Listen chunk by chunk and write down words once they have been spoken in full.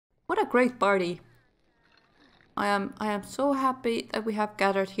What a great party. I am so happy that we have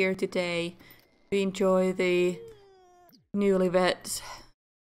gathered here today to enjoy the newlyweds.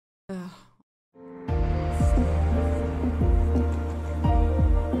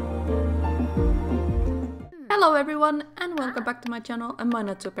 Hello everyone and welcome back to my channel and my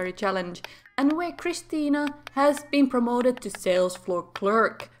Not So Berry challenge, and where Christina has been promoted to sales floor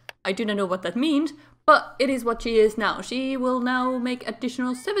clerk. I do not know what that means, but it is what she is now. She will now make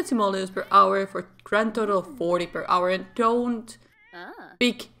additional 7 simoleons per hour for grand total of 40 per hour. And don't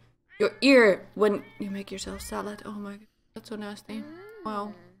pick your ear when you make yourself salad. Oh my god, that's so nasty.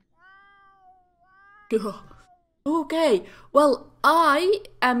 Wow. Ugh. Okay, well, I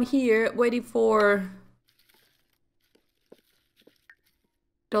am here waiting for...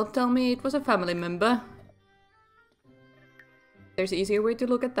 Don't tell me it was a family member. There's an easier way to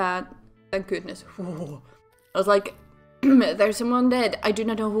look at that. Thank goodness. Whoa. I was like, there's someone dead. I do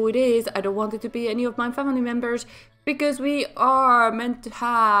not know who it is. I don't want it to be any of my family members because we are meant to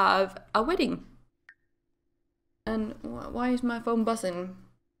have a wedding. And why is my phone buzzing?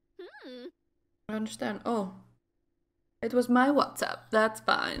 I understand. Oh, it was my WhatsApp. That's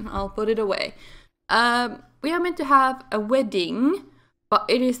fine. I'll put it away. We are meant to have a wedding, but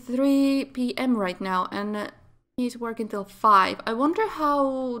it is 3 p.m. right now, and he's working till 5. I wonder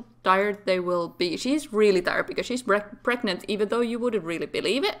how tired they will be. She's really tired because she's pregnant, even though you wouldn't really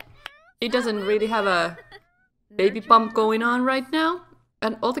believe it. She doesn't really have a baby pump going on right now,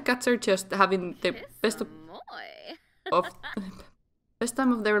 and all the cats are just having the best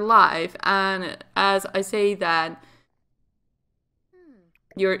time of their life. And as I say that,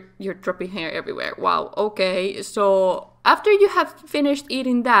 you're dropping hair everywhere. Wow. Okay, so after you have finished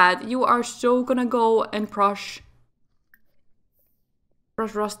eating that, you are so gonna go and brush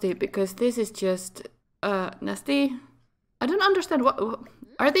Rusty, because this is just nasty. I don't understand. What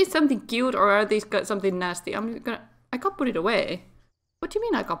are these? Something cute or are these something nasty? I can't put it away. What do you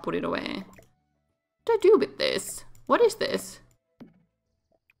mean I can't put it away? What do I do with this? What is this?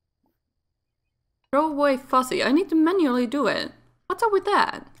 Throw away fuzzy. I need to manually do it. What's up with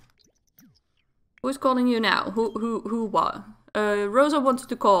that? Who's calling you now? Who what? Rosa wants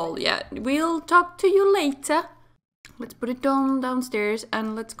to call. Yeah, we'll talk to you later. Let's put it downstairs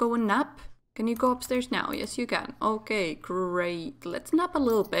and let's go and nap. Can you go upstairs now? Yes, you can. Okay, great. Let's nap a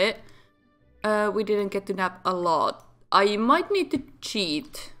little bit. We didn't get to nap a lot. I might need to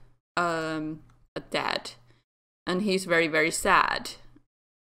cheat a dad. And he's very, very sad.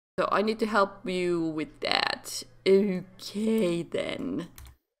 So I need to help you with that. Okay, then.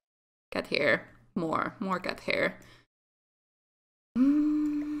 Cat hair. More cat hair.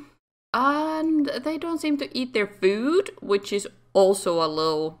 And they don't seem to eat their food, which is also a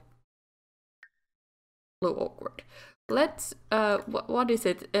little awkward. Let's, what is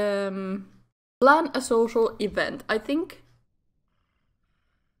it? Plan a social event. I think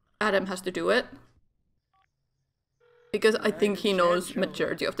Adam has to do it. Because I think he knows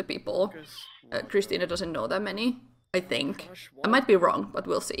majority of the people. Christina doesn't know that many, I think. I might be wrong, but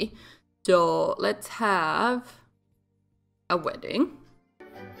we'll see. So let's have a wedding.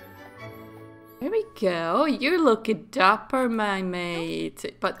 Here we go. You're looking dapper, my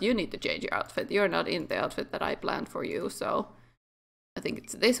mate. But you need to change your outfit. You're not in the outfit that I planned for you, so I think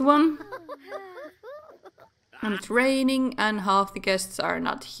it's this one. And it's raining and half the guests are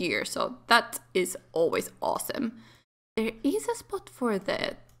not here, so that is always awesome. There is a spot for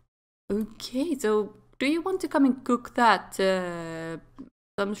that. Okay, so do you want to come and cook that?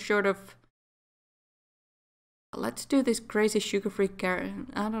 Some sort of... Let's do this crazy sugar-free carrot.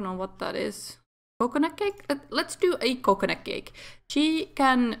 I don't know what that is. Coconut cake? Let's do a coconut cake. She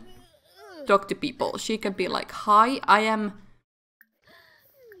can talk to people. She can be like, hi, I am...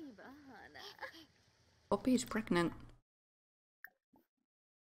 Poppy is pregnant.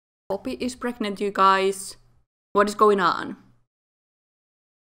 Poppy is pregnant, you guys. What is going on?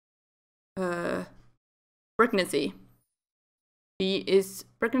 Pregnancy. She is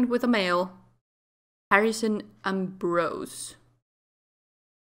pregnant with a male. Harrison Ambrose.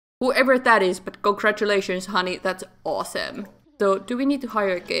 Whoever that is, but congratulations, honey. That's awesome. So, do we need to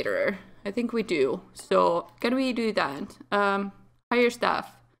hire a caterer? I think we do. So, can we do that? Hire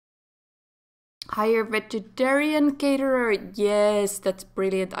staff. Hire vegetarian caterer. Yes, that's a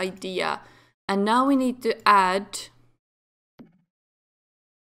brilliant idea. And now we need to add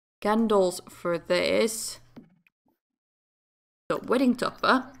candles for this. So, wedding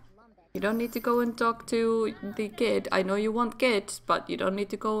topper. You don't need to go and talk to the kid. I know you want kids, but you don't need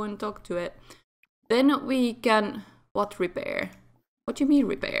to go and talk to it. Then we can... What repair? What do you mean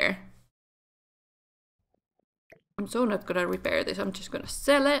repair? I'm so not gonna repair this. I'm just gonna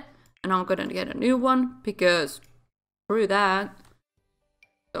sell it. And I'm gonna get a new one because screw that.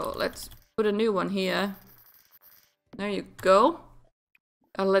 So let's put a new one here. There you go.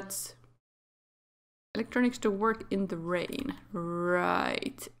 Let's electronics to work in the rain.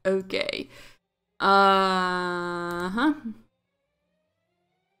 Right. Okay.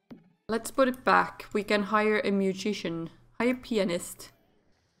 Let's put it back. We can hire a musician, hire a pianist.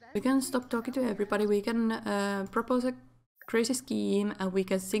 We can stop talking to everybody. We can propose a crazy scheme, and we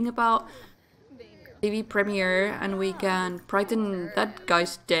can sing about TV premiere, and we can brighten that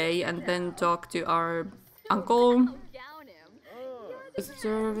guy's day, and then talk to our uncle.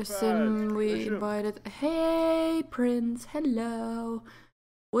 Service him. We invited. Hey, Prince. Hello.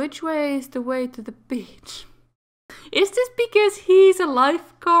 Which way is the way to the beach? Is this because he's a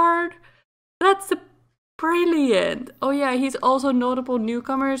lifeguard? That's brilliant. Oh yeah, he's also a notable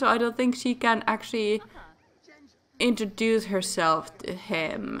newcomer, so I don't think she can actually introduce herself to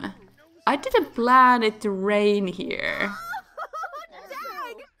him. I didn't plan it to rain here.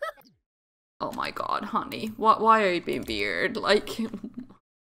 Oh my god, honey. Why are you being weird? Like...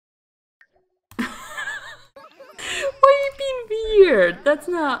 Why are you being weird? That's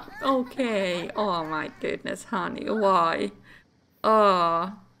not okay. Oh my goodness, honey. Why?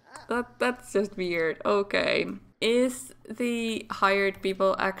 Oh, that's just weird. Okay. Is the hired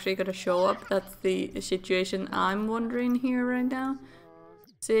people actually gonna show up? That's the situation I'm wondering here right now.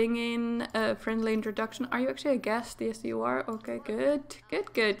 Singing a friendly introduction. Are you actually a guest? Yes, you are. Okay, good.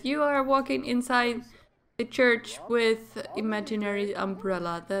 Good, good. You are walking inside the church with imaginary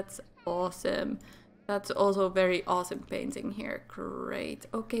umbrella. That's awesome. That's also very awesome painting here. Great.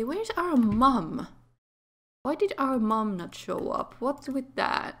 Okay, where's our mom? Why did our mom not show up? What's with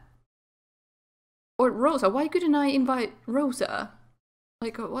that? Or Rosa, why couldn't I invite Rosa?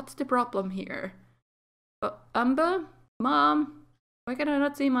 Like, what's the problem here? Amber? Mom? Why can I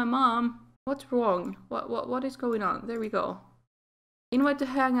not see my mom? What's wrong? What is going on? There we go. Invite to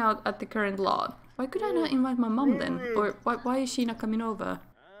hang out at the current lot. Why could I not invite my mom then? Or why is she not coming over?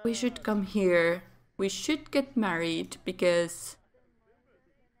 We should come here. We should get married because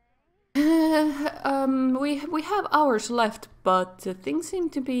we have hours left, but things seem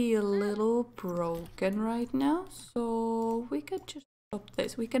to be a little broken right now. So we can just stop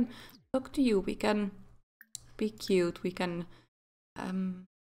this. We can talk to you. We can be cute. We can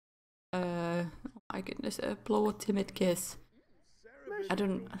oh my goodness, blow a timid kiss. I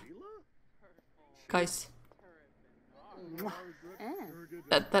don't... Guys.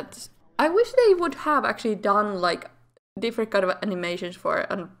 That's... I wish they would have actually done like different kind of animations for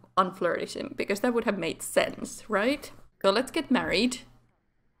unflourishing, because that would have made sense, right? So let's get married.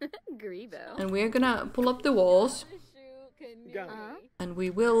 And we're gonna pull up the walls. And we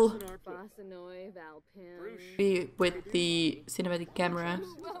will be with the cinematic camera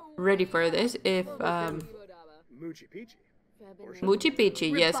ready for this if Moochie Peachy,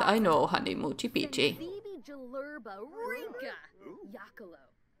 yes, I know, honey, Moochie Peachy.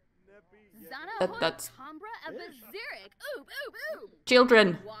 That's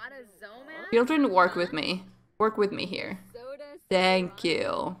children. Children, work with me. Work with me here. Thank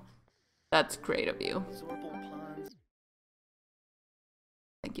you. That's great of you.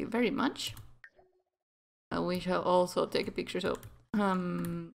 Thank you very much. We shall also take a picture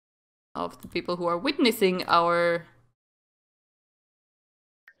of the people who are witnessing our...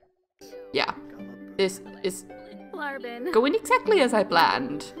 Yeah, this is going exactly as I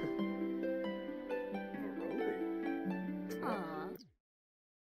planned.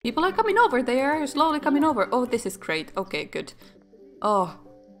 People are coming over, they are slowly coming over. Oh, this is great. Okay, good. Oh,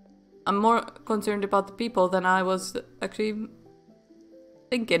 I'm more concerned about the people than I was actually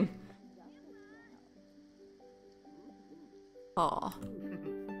thinking. Oh.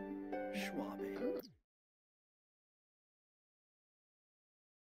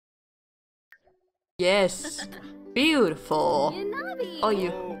 Yes. Beautiful. Oh,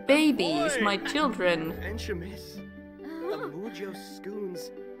 you babies, my children.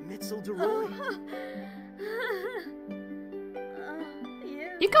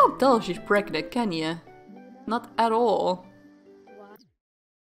 You can't tell she's pregnant, can you? Not at all.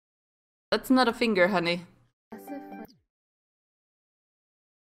 That's not a finger, honey.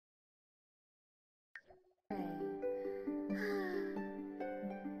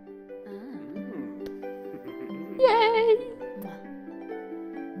 Yay!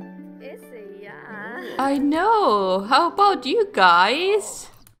 I know! How about you guys?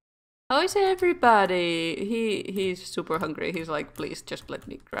 How is everybody? He's super hungry. He's like, please just let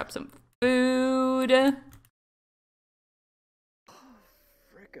me grab some food.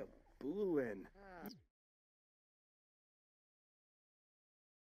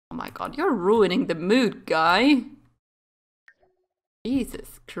 Oh my god, you're ruining the mood, guy.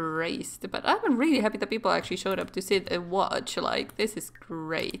 Jesus Christ. But I'm really happy that people actually showed up to sit and watch. Like, this is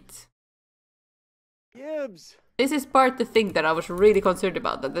great. Gibbs. This is part of the thing that I was really concerned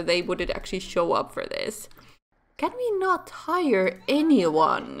about, that they wouldn't actually show up for this. Can we not hire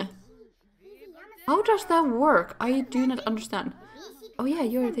anyone? How does that work? I do not understand. Oh yeah,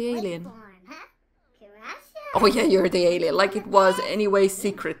 you're the alien. Oh yeah, you're the alien. Like it was anyway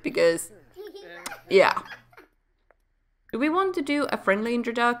secret because... Yeah. Do we want to do a friendly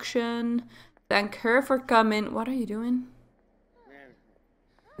introduction? Thank her for coming. What are you doing?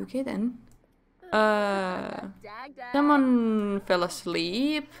 Okay then. Someone fell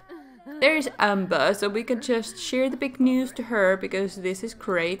asleep. There's Amber, so we can just share the big news to her because this is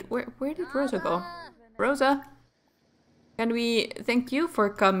great. Where did Rosa go? Rosa? Can we thank you for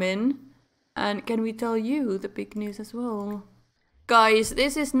coming? And can we tell you the big news as well? Guys,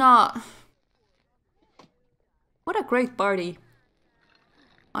 this is not... What a great party.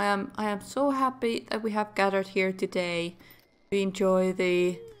 I am so happy that we have gathered here today to enjoy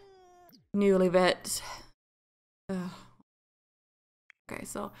the newlyweds. Okay,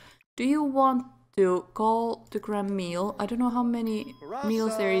 so do you want to call the grand meal? I don't know how many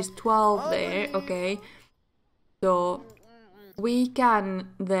meals there is. 12 there. Okay. So we can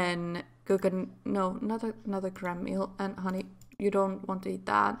then cook no, not another grand meal. And honey, you don't want to eat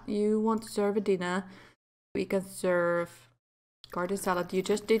that. You want to serve a dinner. We can serve garden salad. You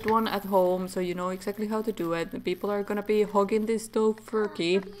just did one at home, so you know exactly how to do it. The people are gonna be hogging this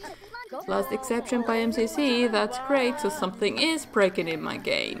turkey. Last exception by MCC. That's great. So something is breaking in my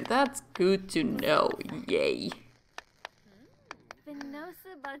game. That's good to know. Yay.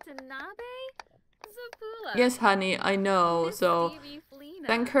 Yes, honey, I know. So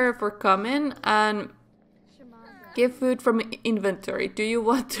thank her for coming and give food from inventory. Do you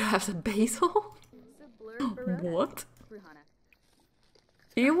want to have some basil? What?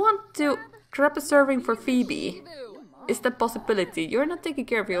 Do you want to grab a serving for Phoebe? Is that possibility? You're not taking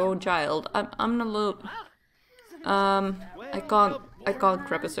care of your own child. I'm not allowed. I can't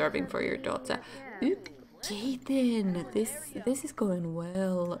grab a serving for your daughter. Okay then. This is going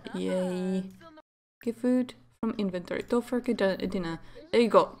well. Yay. Give food from inventory. Don't forget dinner. There you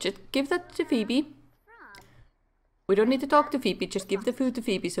go. Just give that to Phoebe. We don't need to talk to Phoebe, just give the food to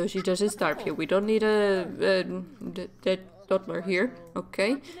Phoebe so she doesn't starve here. We don't need a dead toddler here.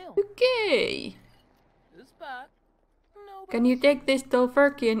 Okay. Okay. Can you take this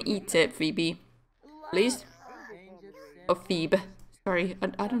tofurkey and eat it, Phoebe? Please? Oh, Phoebe. Sorry,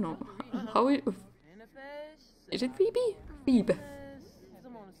 I don't know. How is it Phoebe? Phoebe.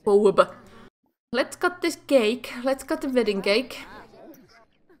 Phoebe. Let's cut this cake. Let's cut the wedding cake.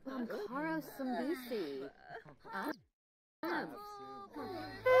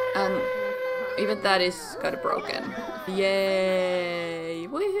 And even that is kind of broken. Yay!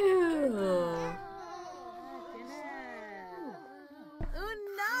 Woohoo!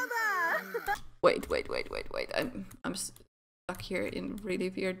 Wait. I'm stuck here in really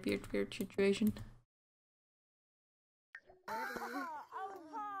weird situation.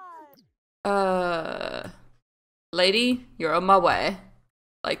 Lady, you're on my way.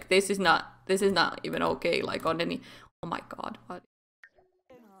 Like this is not even okay. Like on any. Oh my god, what?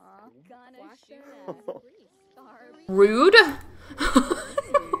 Rude?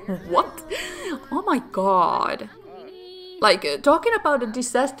 What? Oh my god. Like, talking about a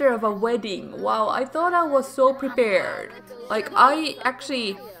disaster of a wedding. Wow, I thought I was so prepared. Like, I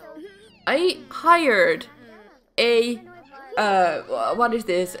hired a, what is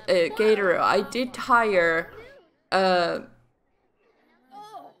this? A caterer. I did hire,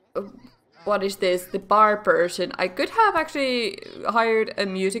 what is this? The bar person. I could have actually hired a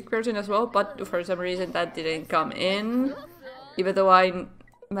music person as well, but for some reason that didn't come in. Even though I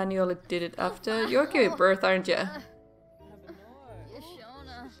manually did it after. You're giving birth, aren't you?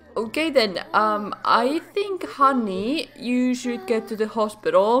 Okay then, I think, honey, you should get to the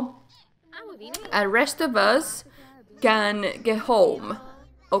hospital. And rest of us can get home.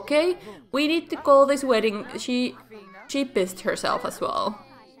 Okay? We need to call this wedding. She pissed herself as well.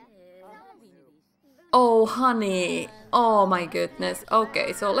 Oh, honey. Oh my goodness.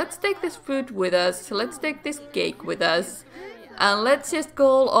 Okay, so let's take this food with us. Let's take this cake with us. And let's just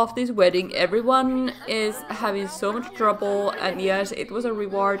call off this wedding. Everyone is having so much trouble. And yes, it was a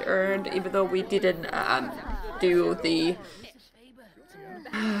reward earned, even though we didn't do the...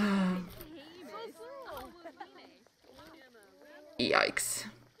 Yikes.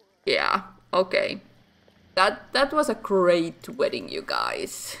 Yeah, okay. That was a great wedding, you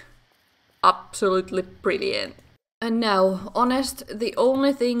guys. Absolutely brilliant. And now, honest, the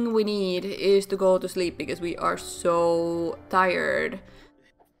only thing we need is to go to sleep because we are so tired.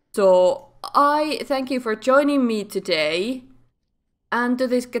 So I thank you for joining me today and to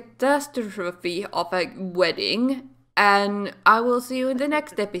this catastrophe of a wedding. And I will see you in the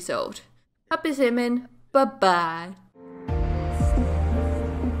next episode. Happy simming. Bye bye.